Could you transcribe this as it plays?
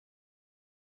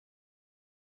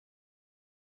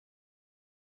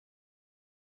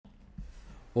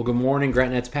Well, good morning,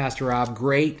 GretNet's Pastor Rob.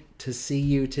 Great to see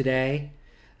you today.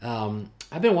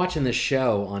 I've been watching this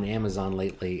show on Amazon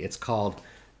lately. It's called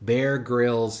Bear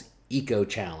Grylls Eco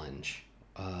Challenge,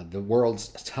 the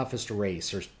world's toughest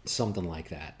race, or something like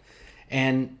that.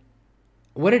 And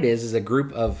what it is a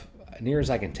group of, near as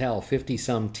I can tell,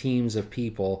 50-some teams of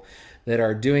people that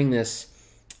are doing this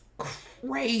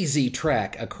crazy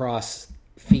trek across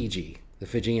Fiji, the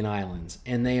Fijian Islands,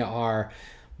 and they are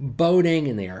boating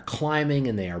and they are climbing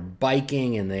and they are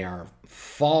biking and they are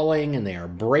falling and they are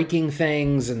breaking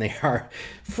things and they are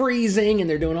freezing and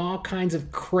they're doing all kinds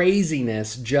of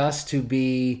craziness just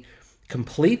to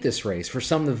complete this race. For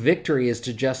some, the victory is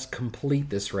to just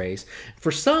complete this race. For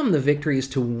some, the victory is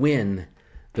to win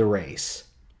the race.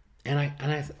 And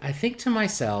I think to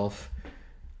myself,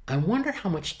 I wonder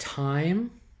how much time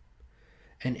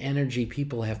and energy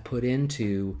people have put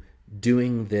into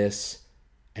doing this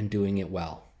and doing it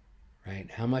well.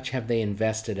 Right? How much have they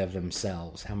invested of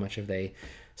themselves? How much have they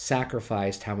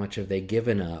sacrificed? How much have they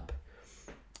given up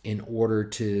in order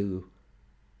to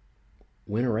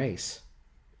win a race?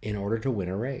 In order to win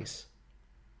a race.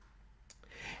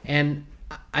 And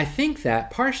I think that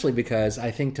partially because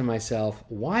I think to myself,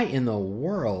 why in the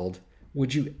world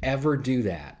would you ever do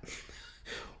that?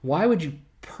 Why would you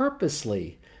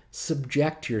purposely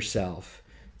subject yourself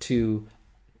to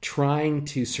trying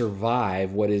to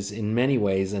survive what is in many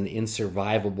ways an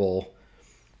insurvivable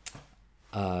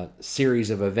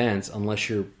series of events unless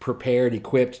you're prepared,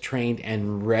 equipped, trained,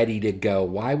 and ready to go?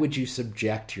 Why would you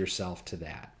subject yourself to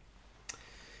that?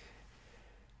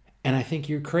 And I think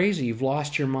you're crazy. You've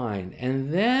lost your mind.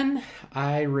 And then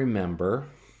I remember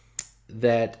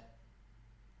that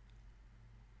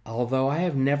although I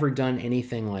have never done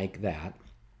anything like that,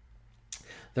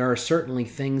 there are certainly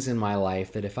things in my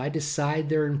life that if I decide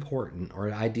they're important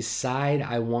or I decide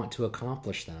I want to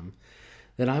accomplish them,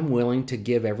 that I'm willing to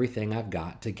give everything I've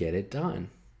got to get it done.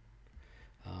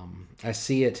 I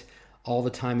see it all the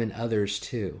time in others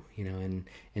too. You know,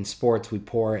 in sports, we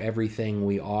pour everything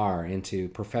we are into.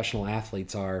 Professional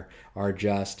athletes are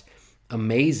just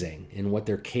amazing in what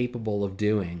they're capable of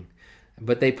doing,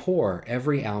 but they pour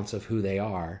every ounce of who they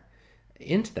are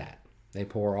into that. They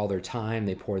pour all their time,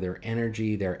 they pour their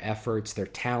energy, their efforts, their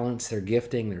talents, their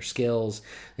gifting, their skills.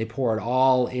 They pour it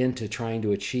all into trying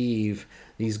to achieve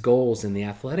these goals in the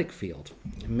athletic field.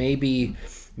 Maybe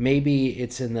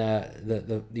it's in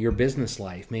your business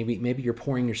life. Maybe you're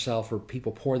pouring yourself, or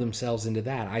people pour themselves into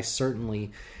that. I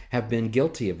certainly have been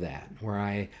guilty of that, where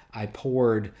I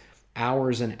poured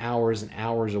hours and hours and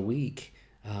hours a week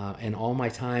and all my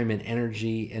time and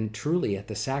energy, and truly at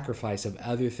the sacrifice of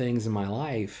other things in my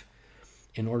life,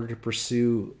 in order to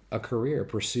pursue a career,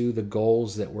 pursue the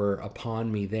goals that were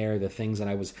upon me there, the things that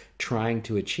I was trying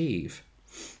to achieve.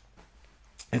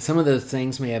 And some of those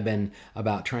things may have been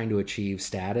about trying to achieve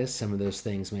status. Some of those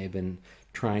things may have been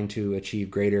trying to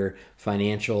achieve greater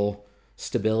financial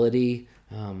stability.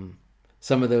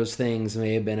 Some of those things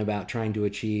may have been about trying to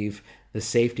achieve the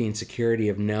safety and security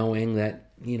of knowing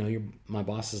that, you know, my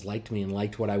bosses liked me and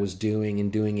liked what I was doing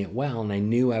and doing it well, and I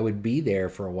knew I would be there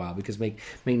for a while, because make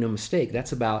no mistake,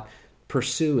 that's about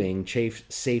pursuing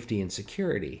safety and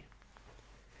security.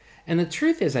 And the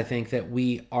truth is, I think that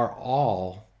we are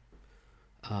all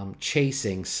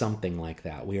chasing something like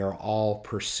that. We are all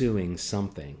pursuing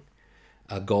something,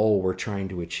 a goal we're trying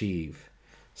to achieve,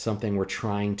 something we're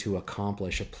trying to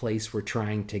accomplish, a place we're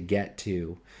trying to get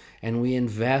to, and we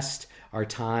invest our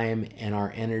time and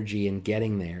our energy in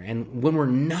getting there. And when we're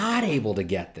not able to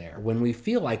get there, when we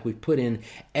feel like we've put in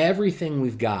everything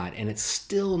we've got and it's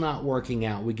still not working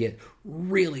out, we get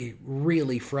really,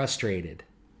 really frustrated.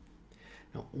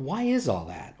 Now, why is all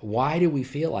that? Why do we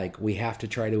feel like we have to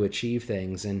try to achieve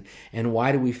things? And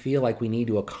why do we feel like we need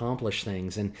to accomplish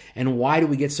things? And why do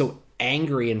we get so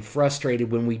angry and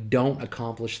frustrated when we don't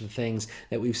accomplish the things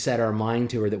that we've set our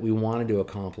mind to or that we wanted to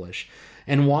accomplish?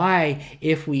 And why,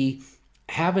 if we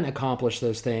haven't accomplished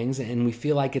those things and we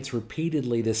feel like it's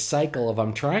repeatedly this cycle of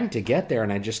I'm trying to get there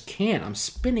and I just can't, I'm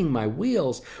spinning my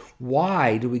wheels,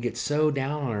 why do we get so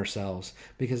down on ourselves?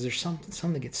 Because there's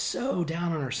something that gets so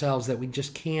down on ourselves that we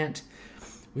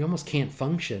almost can't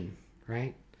function,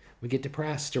 right? We get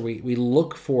depressed, or we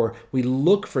look for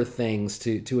things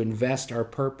to invest our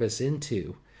purpose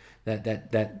into.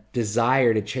 That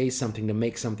desire to chase something, to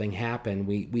make something happen,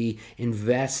 we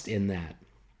invest in that.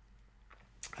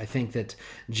 I think that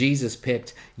Jesus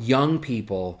picked young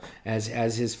people as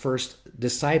his first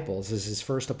disciples, as his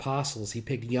first apostles. He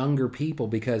picked younger people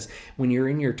because when you're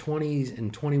in your 20s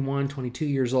and 21, 22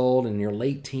 years old, and your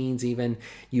late teens even,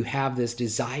 you have this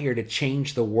desire to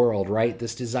change the world, right?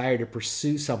 This desire to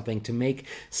pursue something, to make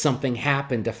something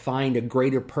happen, to find a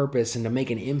greater purpose, and to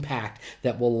make an impact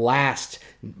that will last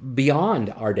beyond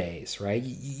our days, right?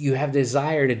 You have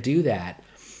desire to do that.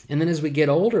 And then as we get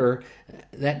older,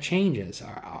 that changes.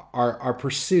 Our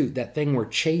pursuit, that thing we're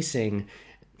chasing,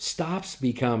 stops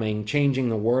becoming changing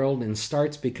the world and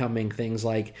starts becoming things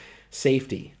like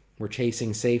safety. We're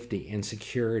chasing safety and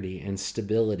security and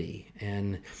stability.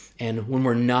 And when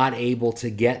we're not able to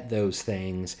get those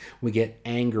things, we get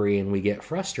angry and we get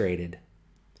frustrated.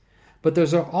 But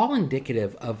those are all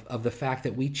indicative of the fact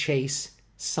that we chase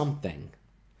something.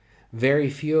 Very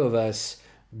few of us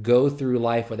go through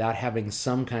life without having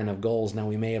some kind of goals. Now,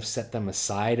 we may have set them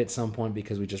aside at some point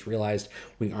because we just realized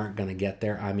we aren't going to get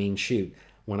there. I mean, shoot,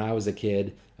 when I was a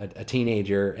kid, a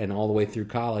teenager, and all the way through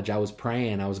college, I was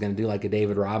praying I was going to do like a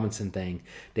David Robinson thing.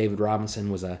 David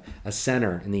Robinson was a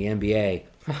center in the NBA.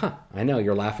 I know,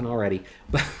 you're laughing already.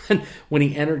 But when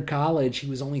he entered college, he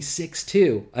was only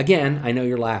 6'2". Again, I know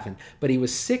you're laughing. But he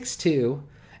was 6'2"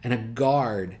 and a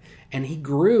guard. And he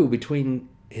grew between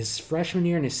his freshman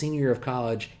year and his senior year of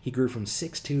college. He grew from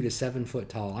 6'2" to 7 foot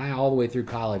tall. I, all the way through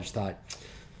college, thought,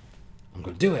 I'm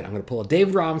going to do it. I'm going to pull a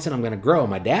David Robinson. I'm going to grow.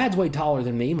 My dad's way taller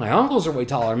than me. My uncles are way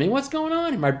taller than me. What's going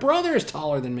on? And my brother is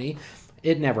taller than me.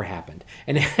 It never happened.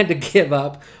 And I had to give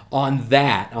up on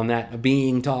that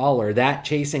being taller, that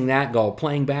chasing that goal,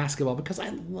 playing basketball, because I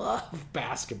love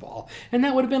basketball. And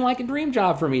that would have been like a dream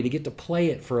job for me to get to play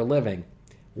it for a living.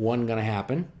 Wasn't going to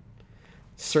happen.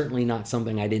 Certainly not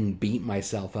something I didn't beat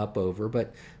myself up over,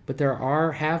 but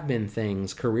there have been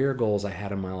things, career goals I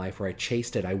had in my life where I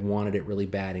chased it. I wanted it really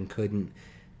bad and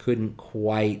couldn't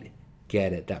quite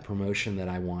get it. That promotion that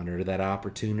I wanted, or that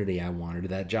opportunity I wanted, or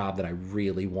that job that I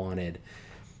really wanted.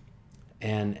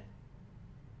 And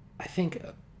I think,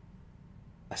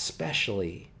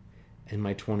 especially in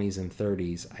my 20s and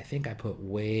 30s, I think I put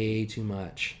way too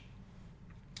much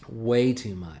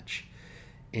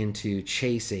into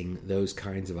chasing those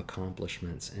kinds of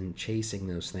accomplishments and chasing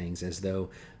those things as though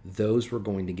those were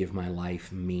going to give my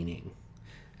life meaning,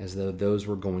 as though those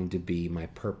were going to be my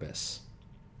purpose.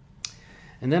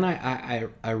 And then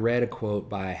I read a quote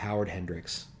by Howard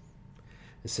Hendricks.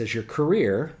 It says, your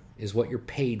career is what you're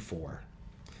paid for,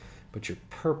 but your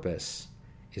purpose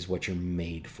is what you're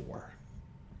made for.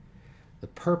 The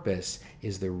purpose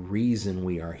is the reason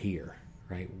we are here,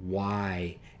 right?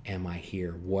 Why am I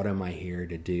here? What am I here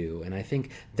to do? And I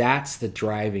think that's the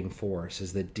driving force,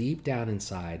 is that deep down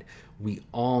inside, we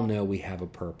all know we have a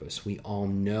purpose. We all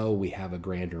know we have a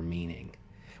grander meaning.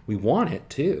 We want it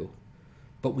too,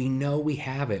 but we know we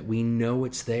have it. We know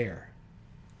it's there.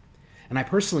 And I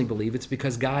personally believe it's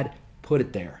because God put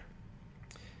it there.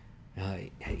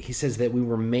 He says that we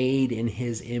were made in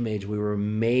His image. We were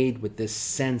made with this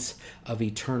sense of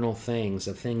eternal things,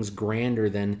 of things grander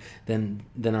than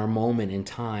our moment in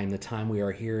time, the time we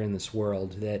are here in this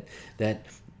world. That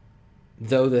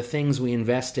though the things we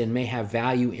invest in may have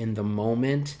value in the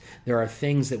moment, there are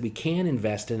things that we can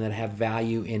invest in that have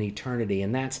value in eternity.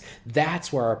 And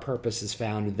that's where our purpose is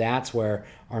found. That's where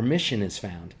our mission is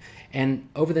found. And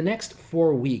over the next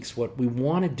 4 weeks, what we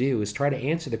want to do is try to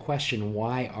answer the question,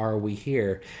 why are we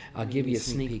here? I'll give you a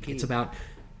sneak peek. It's about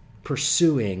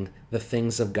pursuing the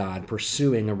things of God,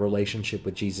 pursuing a relationship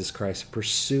with Jesus Christ,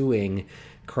 pursuing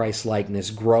Christ-likeness,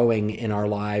 growing in our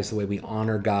lives, the way we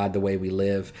honor God, the way we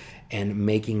live, and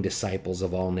making disciples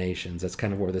of all nations. That's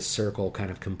kind of where the circle kind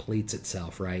of completes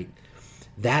itself, right?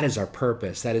 That is our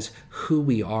purpose. That is who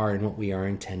we are and what we are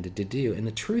intended to do. And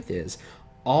the truth is,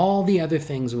 all the other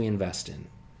things we invest in,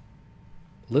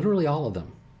 literally all of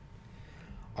them,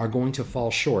 are going to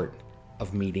fall short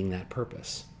of meeting that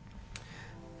purpose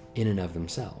in and of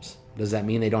themselves. Does that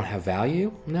mean they don't have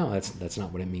value? No, that's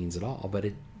not what it means at all. But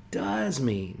it does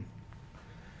mean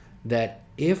that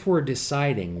if we're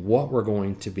deciding what we're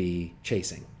going to be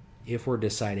chasing, if we're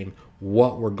deciding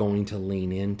what we're going to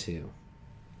lean into,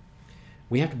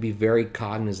 we have to be very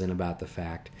cognizant about the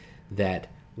fact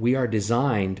that we are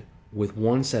designed with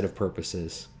one set of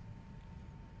purposes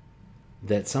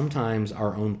that sometimes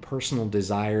our own personal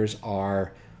desires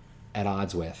are at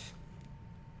odds with,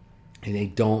 and they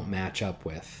don't match up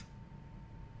with.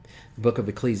 The book of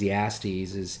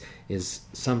Ecclesiastes is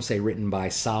some say written by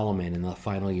Solomon in the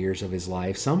final years of his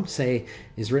life. Some say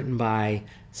is written by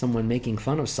someone making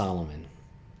fun of Solomon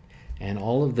and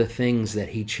all of the things that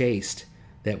he chased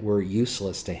that were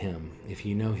useless to him. If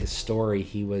you know his story,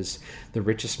 he was the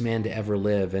richest man to ever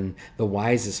live and the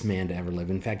wisest man to ever live.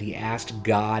 In fact, he asked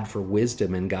God for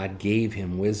wisdom, and God gave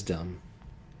him wisdom.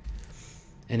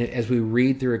 And as we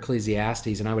read through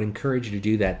Ecclesiastes, and I would encourage you to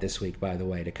do that this week, by the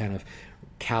way, to kind of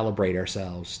calibrate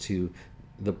ourselves to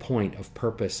the point of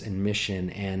purpose and mission,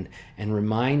 and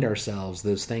remind ourselves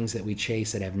those things that we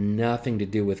chase that have nothing to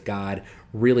do with God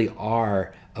really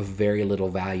are of very little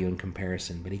value in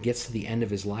comparison. But he gets to the end of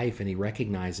his life and he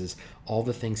recognizes all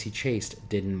the things he chased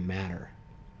didn't matter.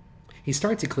 He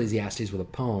starts Ecclesiastes with a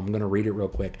poem. I'm going to read it real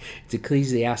quick. It's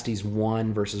Ecclesiastes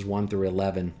 1, verses 1 through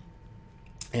 11.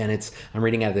 And I'm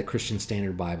reading out of the Christian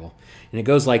Standard Bible. And it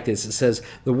goes like this. It says,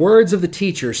 "The words of the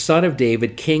teacher, son of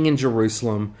David, king in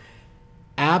Jerusalem,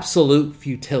 absolute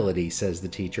futility, says the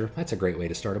teacher." That's a great way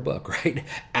to start a book, right?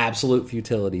 Absolute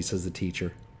futility, says the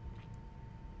teacher.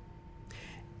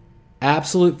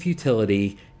 Absolute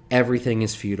futility, everything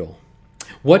is futile.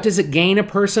 What does it gain a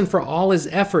person for all his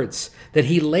efforts that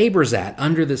he labors at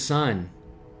under the sun?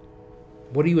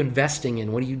 What are you investing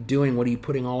in? What are you doing? What are you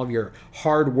putting all of your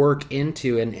hard work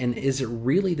into? And is it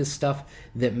really the stuff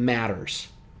that matters?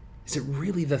 Is it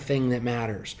really the thing that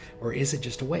matters? Or is it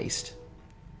just a waste?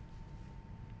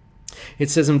 It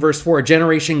says in verse 4, "A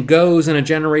generation goes and a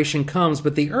generation comes,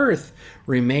 but the earth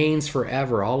remains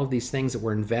forever." All of these things that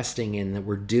we're investing in, that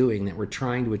we're doing, that we're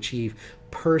trying to achieve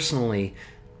personally,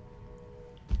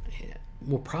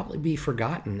 will probably be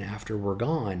forgotten after we're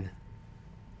gone.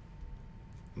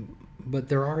 But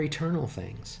there are eternal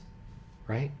things,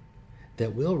 right,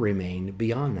 that will remain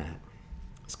beyond that.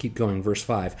 Let's keep going. Verse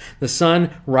 5. "The sun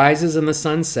rises and the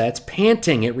sun sets.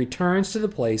 Panting, it returns to the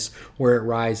place where it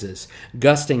rises.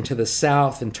 Gusting to the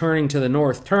south and turning to the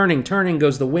north. Turning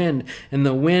goes the wind, and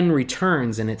the wind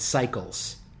returns in its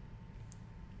cycles.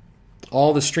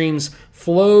 All the streams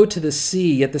flow to the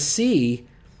sea, yet the sea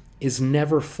is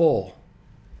never full."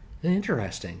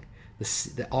 Interesting.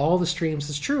 All the streams,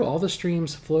 it's true, all the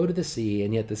streams flow to the sea,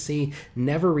 and yet the sea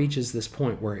never reaches this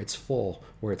point where it's full,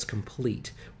 where it's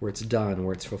complete, where it's done,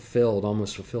 where it's fulfilled,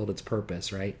 almost fulfilled its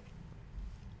purpose, right?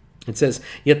 It says,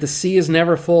 "Yet the sea is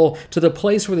never full. To the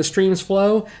place where the streams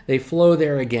flow, they flow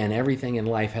there again." Everything in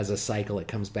life has a cycle. It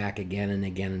comes back again and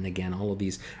again and again. All of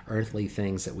these earthly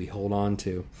things that we hold on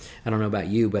to. I don't know about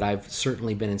you, but I've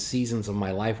certainly been in seasons of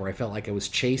my life where I felt like I was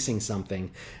chasing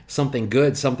something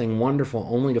good, something wonderful,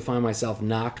 only to find myself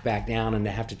knocked back down and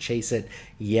to have to chase it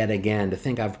yet again. To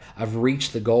think I've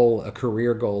reached the goal, a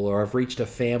career goal, or I've reached a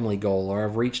family goal, or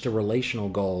I've reached a relational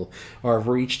goal, or I've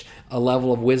reached a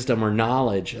level of wisdom or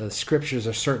knowledge. Scriptures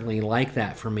are certainly like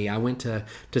that for me. I went to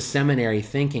seminary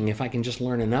thinking if I can just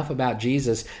learn enough about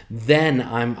Jesus, then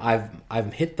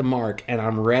I've hit the mark and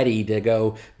I'm ready to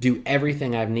go do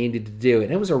everything I've needed to do.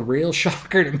 And it was a real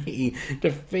shocker to me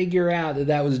to figure out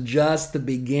that was just the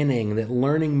beginning, that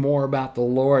learning more about the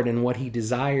Lord and what he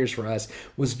desires for us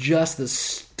was just the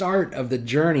start of the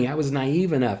journey. I was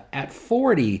naive enough at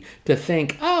 40 to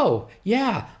think, oh,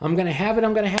 yeah, I'm going to have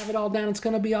it all down. It's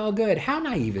going to be all good. How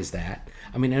naive is that?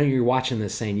 I mean, I know you're watching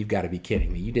this saying, you've got to be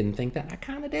kidding me. You didn't think that? I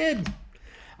kind of did.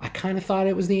 I kind of thought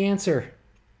it was the answer.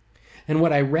 And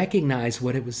what I recognized,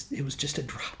 it was just a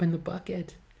drop in the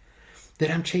bucket.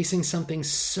 That I'm chasing something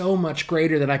so much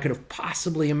greater than I could have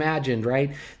possibly imagined,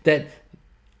 right?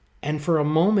 And for a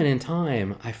moment in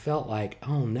time, I felt like,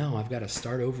 oh no, I've got to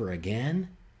start over again.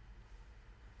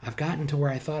 I've gotten to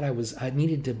where I thought I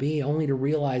needed to be, only to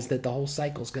realize that the whole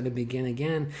cycle's going to begin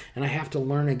again, and I have to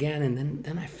learn again. And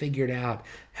then I figured out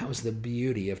that was the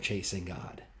beauty of chasing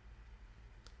God.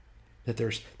 That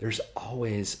there's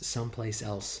always someplace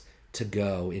else to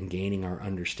go in gaining our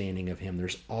understanding of him.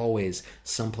 There's always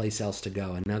someplace else to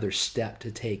go, another step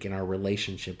to take in our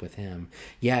relationship with him.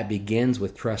 Yeah, it begins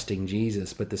with trusting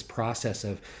Jesus, but this process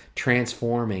of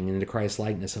transforming into Christ's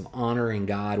likeness, of honoring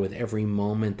God with every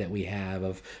moment that we have,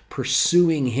 of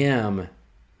pursuing him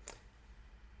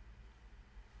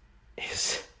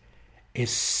is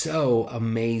so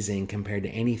amazing compared to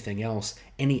anything else,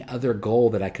 any other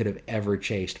goal that I could have ever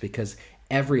chased, because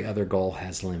every other goal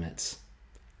has limits.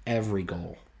 Every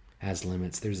goal has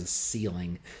limits. There's a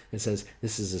ceiling that says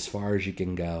this is as far as you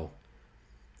can go.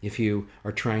 If you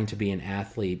are trying to be an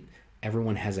athlete,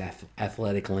 everyone has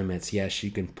athletic limits. Yes,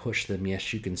 you can push them.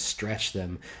 Yes, you can stretch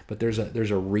them. But there's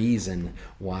a reason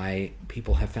why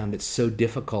people have found it so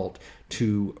difficult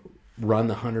to run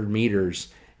the 100 meters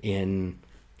in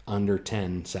under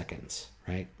 10 seconds,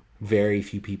 right? Very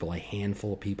few people, a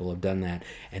handful of people have done that,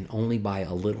 and only by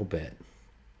a little bit.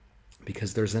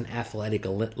 Because there's an athletic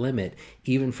limit,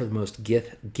 even for the most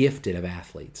gifted of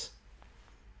athletes.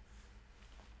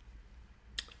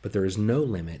 But there is no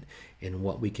limit in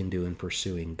what we can do in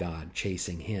pursuing God,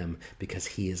 chasing him, because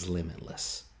he is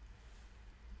limitless.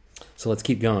 So let's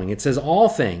keep going. It says, all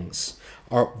things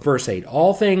are, verse 8,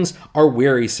 all things are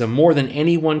wearisome, more than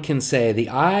anyone can say. The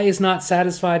eye is not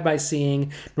satisfied by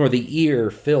seeing, nor the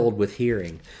ear filled with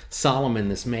hearing. Solomon,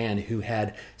 this man who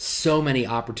had so many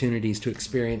opportunities to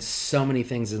experience so many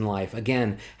things in life,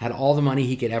 again, had all the money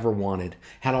he could ever wanted,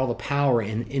 had all the power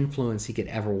and influence he could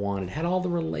ever wanted, had all the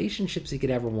relationships he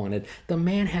could ever wanted. The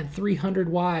man had 300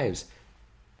 wives.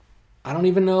 I don't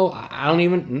even know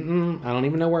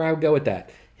where I would go with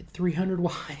that. 300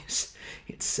 wives.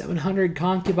 He had 700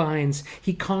 concubines.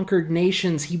 He conquered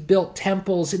nations. He built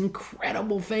temples.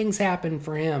 Incredible things happened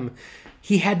for him.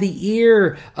 He had the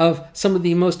ear of some of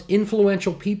the most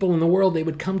influential people in the world. They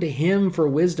would come to him for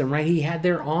wisdom, right? He had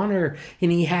their honor,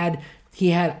 and he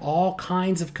had all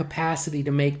kinds of capacity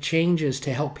to make changes,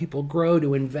 to help people grow,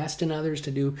 to invest in others,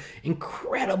 to do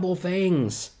incredible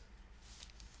things.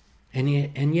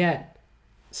 And yet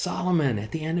Solomon,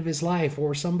 at the end of his life,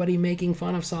 or somebody making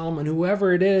fun of Solomon,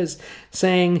 whoever it is,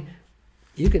 saying,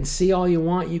 you can see all you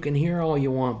want, you can hear all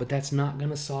you want, but that's not going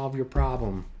to solve your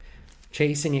problem.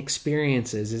 Chasing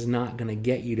experiences is not going to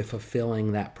get you to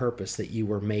fulfilling that purpose that you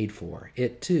were made for.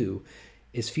 It, too,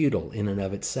 is futile in and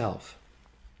of itself.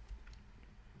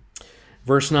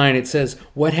 Verse 9, it says,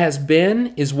 what has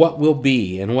been is what will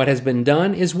be, and what has been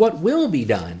done is what will be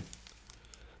done.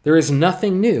 There is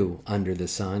nothing new under the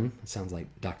sun. It sounds like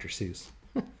Dr. Seuss.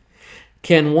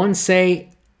 Can one say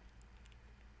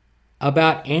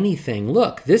about anything,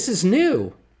 look, this is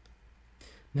new?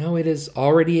 No, it has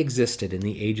already existed in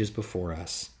the ages before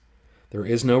us. There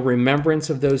is no remembrance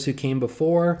of those who came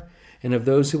before, and of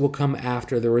those who will come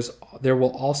after. There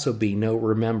will also be no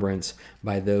remembrance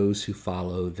by those who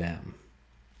follow them.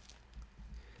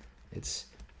 It's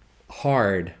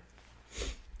hard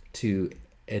to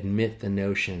admit the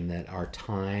notion that our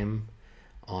time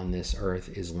on this earth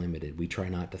is limited. We try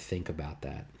not to think about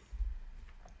that.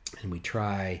 And we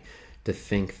try to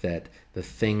think that the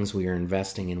things we are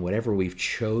investing in, whatever we've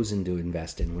chosen to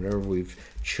invest in, whatever we've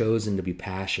chosen to be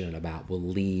passionate about, will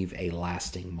leave a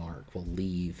lasting mark, will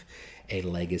leave a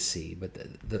legacy. But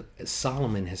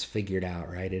Solomon has figured out,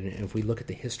 right? And if we look at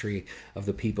the history of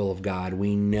the people of God,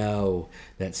 we know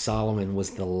that Solomon was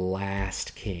the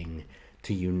last king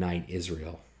to unite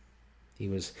Israel. He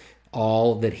was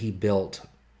all that he built,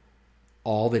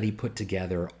 all that he put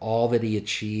together, all that he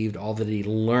achieved, all that he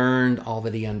learned, all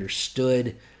that he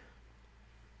understood.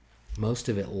 Most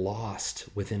of it lost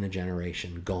within a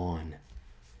generation, gone.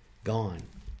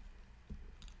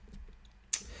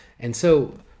 And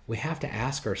so we have to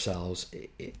ask ourselves,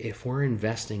 if we're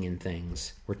investing in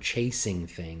things, we're chasing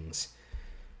things,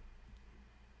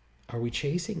 are we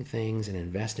chasing things and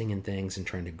investing in things and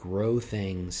trying to grow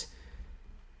things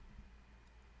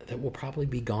that will probably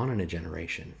be gone in a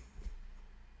generation?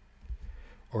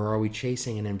 Or are we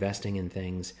chasing and investing in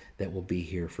things that will be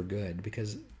here for good,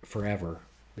 because forever?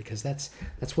 Because that's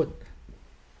what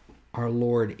our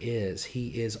Lord is. He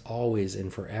is always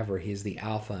and forever. He is the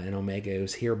Alpha and Omega. He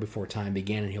was here before time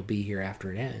began, and he'll be here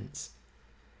after it ends.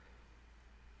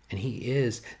 And he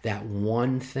is that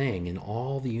one thing in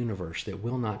all the universe that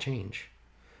will not change,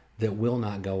 that will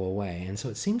not go away. And so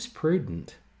it seems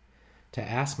prudent to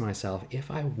ask myself,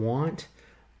 if I want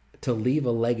to leave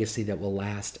a legacy that will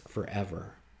last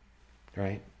forever,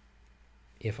 right?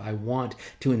 If I want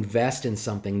to invest in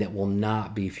something that will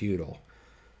not be futile,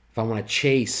 if I want to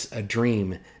chase a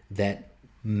dream that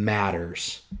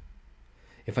matters,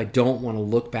 if I don't want to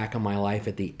look back on my life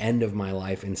at the end of my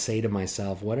life and say to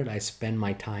myself, what did I spend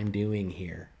my time doing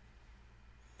here?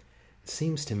 It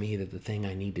seems to me that the thing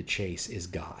I need to chase is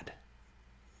God.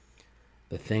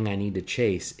 The thing I need to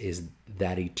chase is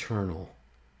that eternal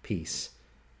peace.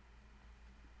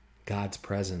 God's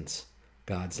presence,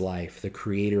 God's life, the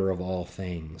creator of all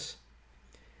things.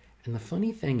 And the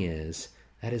funny thing is,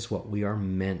 that is what we are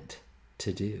meant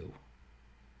to do.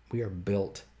 We are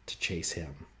built to chase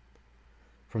him.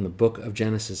 From the book of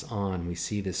Genesis on, we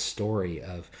see this story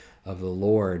of the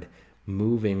Lord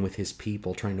moving with his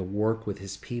people, trying to work with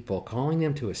his people, calling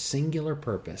them to a singular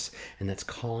purpose, and that's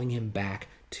calling him back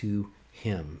to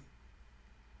him.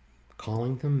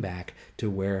 Calling them back to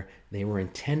where they were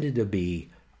intended to be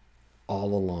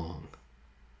all along.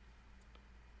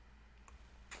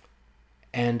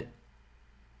 And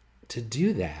to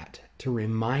do that, to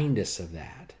remind us of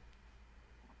that,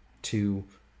 to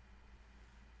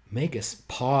make us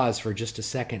pause for just a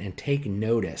second and take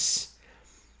notice,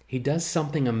 he does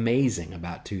something amazing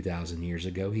about 2,000 years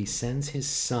ago. He sends his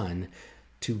son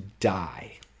to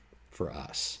die for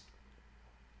us.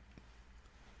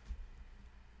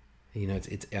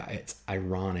 It's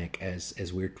ironic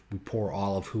as we pour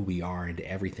all of who we are into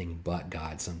everything but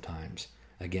God sometimes.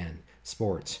 Again,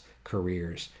 sports,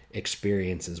 careers,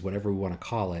 experiences, whatever we want to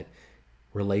call it,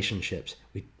 relationships.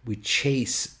 We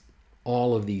chase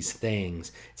all of these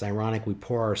things. It's ironic we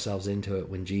pour ourselves into it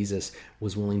when Jesus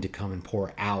was willing to come and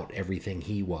pour out everything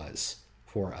he was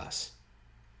for us.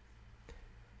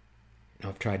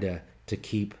 I've tried to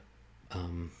keep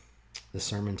the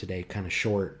sermon today kind of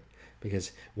short,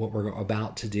 because what we're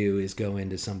about to do is go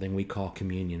into something we call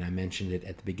communion. I mentioned it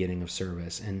at the beginning of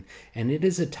service. And it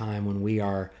is a time when we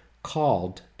are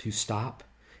called to stop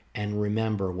and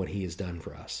remember what he has done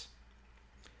for us.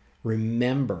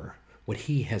 Remember what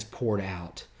he has poured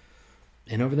out.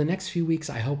 And over the next few weeks,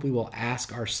 I hope we will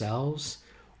ask ourselves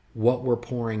what we're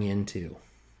pouring into,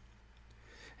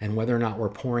 and whether or not we're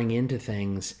pouring into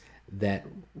things that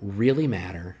really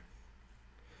matter,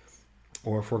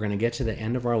 or if we're going to get to the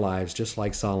end of our lives, just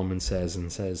like Solomon says,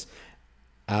 and says,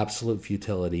 absolute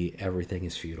futility, everything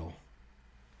is futile.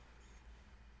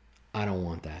 I don't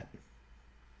want that.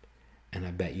 And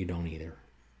I bet you don't either.